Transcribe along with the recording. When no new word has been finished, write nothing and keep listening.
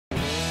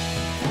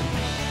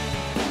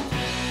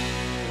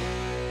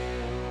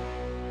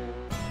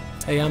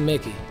Hey, I'm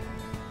Mickey.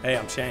 Hey,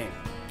 I'm Shane.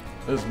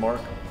 This is Mark.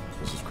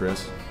 This is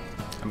Chris.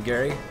 I'm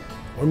Gary.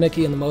 We're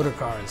Mickey and the Motor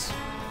Cars,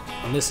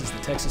 and this is the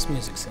Texas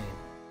music scene.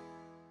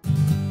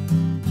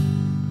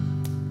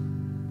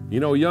 You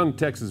know, young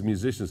Texas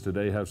musicians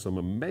today have some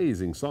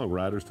amazing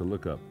songwriters to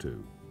look up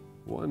to.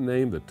 One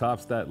name that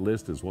tops that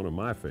list is one of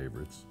my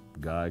favorites,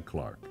 Guy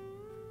Clark.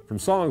 From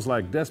songs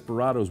like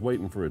Desperado's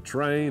Waiting for a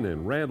Train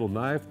and Randall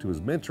Knife to his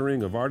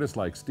mentoring of artists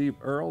like Steve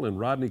Earle and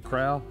Rodney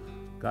Crowell,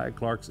 Guy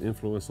Clark's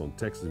influence on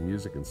Texas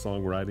music and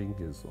songwriting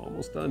is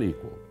almost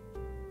unequaled.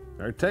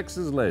 Our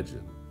Texas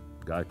legend,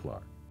 Guy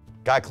Clark.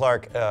 Guy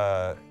Clark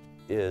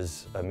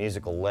is a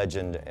musical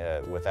legend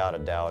without a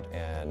doubt,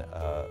 and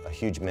a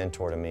huge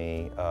mentor to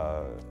me.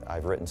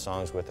 I've written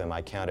songs with him.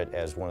 I count it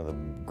as one of the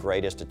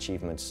greatest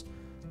achievements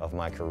of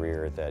my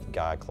career that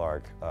Guy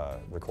Clark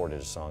recorded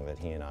a song that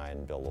he and I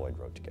and Bill Lloyd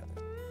wrote together.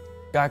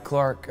 Guy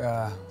Clark,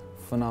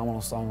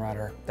 phenomenal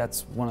songwriter.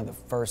 That's one of the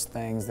first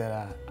things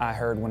that I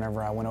heard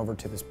whenever I went over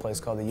to this place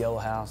called the Yellow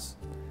House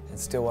in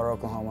Stillwater,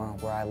 Oklahoma,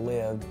 where I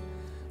lived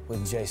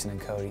with Jason and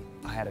Cody.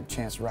 I had a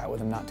chance to write with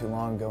him not too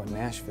long ago in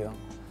Nashville,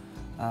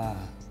 and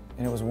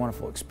it was a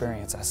wonderful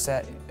experience. I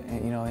sat,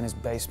 in his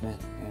basement,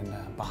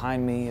 and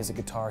behind me is a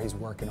guitar he's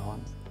working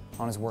on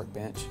his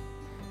workbench,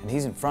 and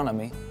he's in front of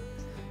me,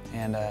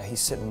 and he's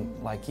sitting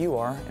like you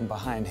are, and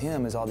behind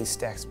him is all these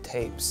stacks of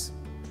tapes,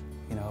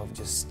 of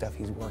just stuff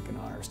he's working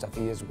on or stuff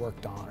he has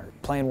worked on, or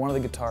playing one of the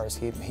guitars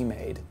he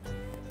made.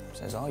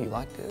 Says, "Oh, you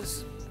like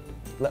this?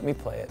 Let me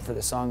play it for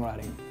the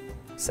songwriting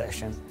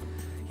session."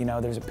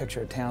 There's a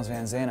picture of Townes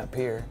Van Zandt up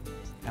here,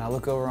 and I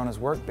look over on his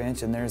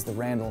workbench and there's the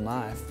Randall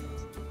Knife.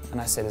 And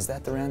I said, "Is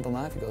that the Randall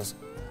Knife?" He goes,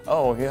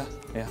 "Oh, yeah."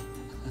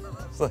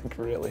 It's like,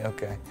 really?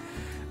 Okay.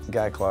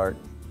 Guy Clark,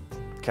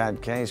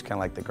 he's kind of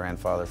like the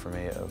grandfather for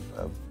me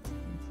of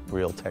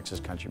real Texas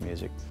country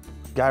music.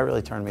 Guy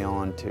really turned me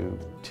on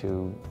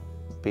to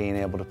being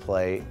able to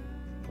play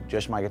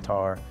just my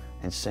guitar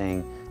and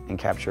sing and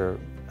capture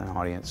an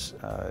audience,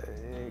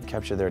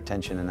 capture their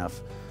attention enough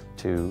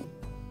to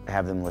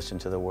have them listen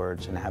to the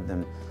words and have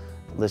them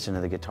listen to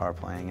the guitar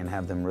playing and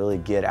have them really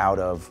get out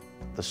of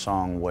the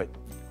song what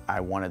I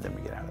wanted them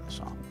to get out of the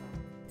song.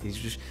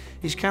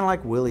 He's kind of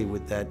like Willie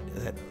with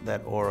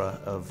that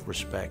aura of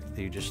respect.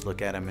 You just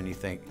look at him and you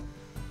think,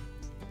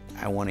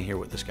 I want to hear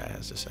what this guy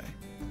has to say.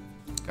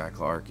 Guy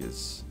Clark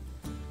is,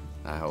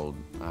 I hold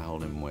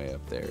him way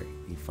up there.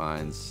 He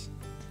finds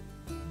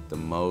the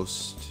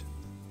most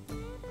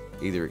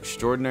either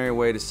extraordinary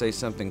way to say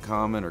something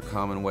common or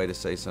common way to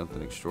say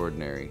something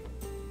extraordinary.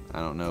 I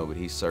don't know, but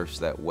he surfs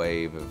that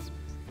wave of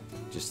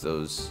just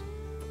those.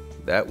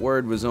 That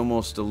word was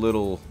almost a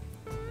little.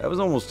 That was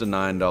almost a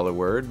 $9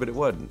 word, but it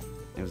wasn't.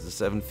 It was the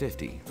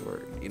 $7.50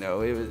 word. It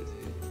was.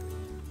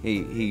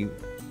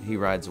 He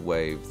rides a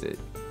wave that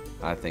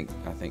I think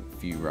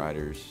few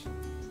writers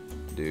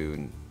do,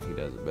 and he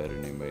does it better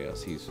than anybody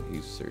else. He's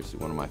seriously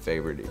one of my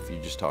favorite. If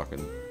you're just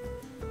talking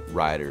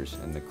writers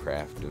and the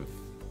craft of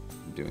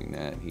doing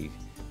that, he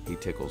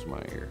tickles my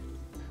ear.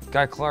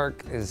 Guy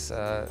Clark is.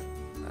 I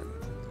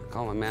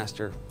call him a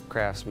master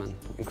craftsman,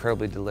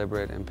 incredibly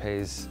deliberate, and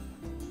pays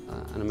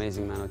an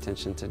amazing amount of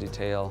attention to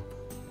detail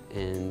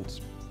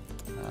and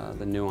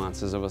the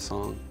nuances of a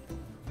song,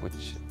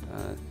 which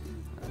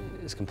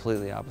is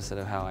completely opposite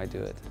of how I do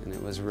it. And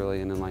it was really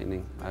an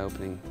enlightening,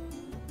 eye-opening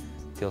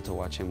deal to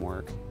watch him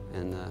work,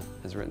 and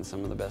has written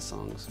some of the best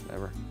songs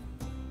ever.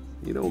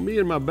 Me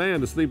and my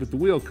band, Asleep at the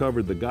Wheel,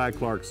 covered the Guy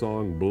Clark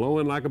song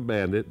Blowin' Like a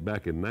Bandit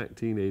back in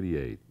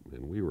 1988,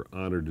 and we were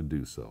honored to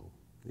do so.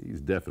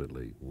 He's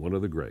definitely one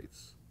of the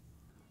greats.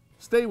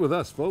 Stay with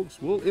us, folks.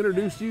 We'll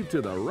introduce you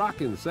to the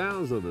rockin'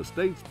 sounds of the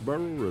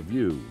Statesboro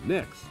Review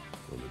next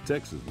on the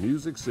Texas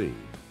music scene.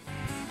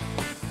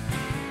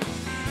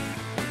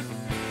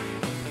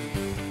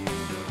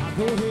 I'll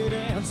go ahead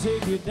and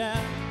take you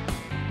down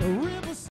the river.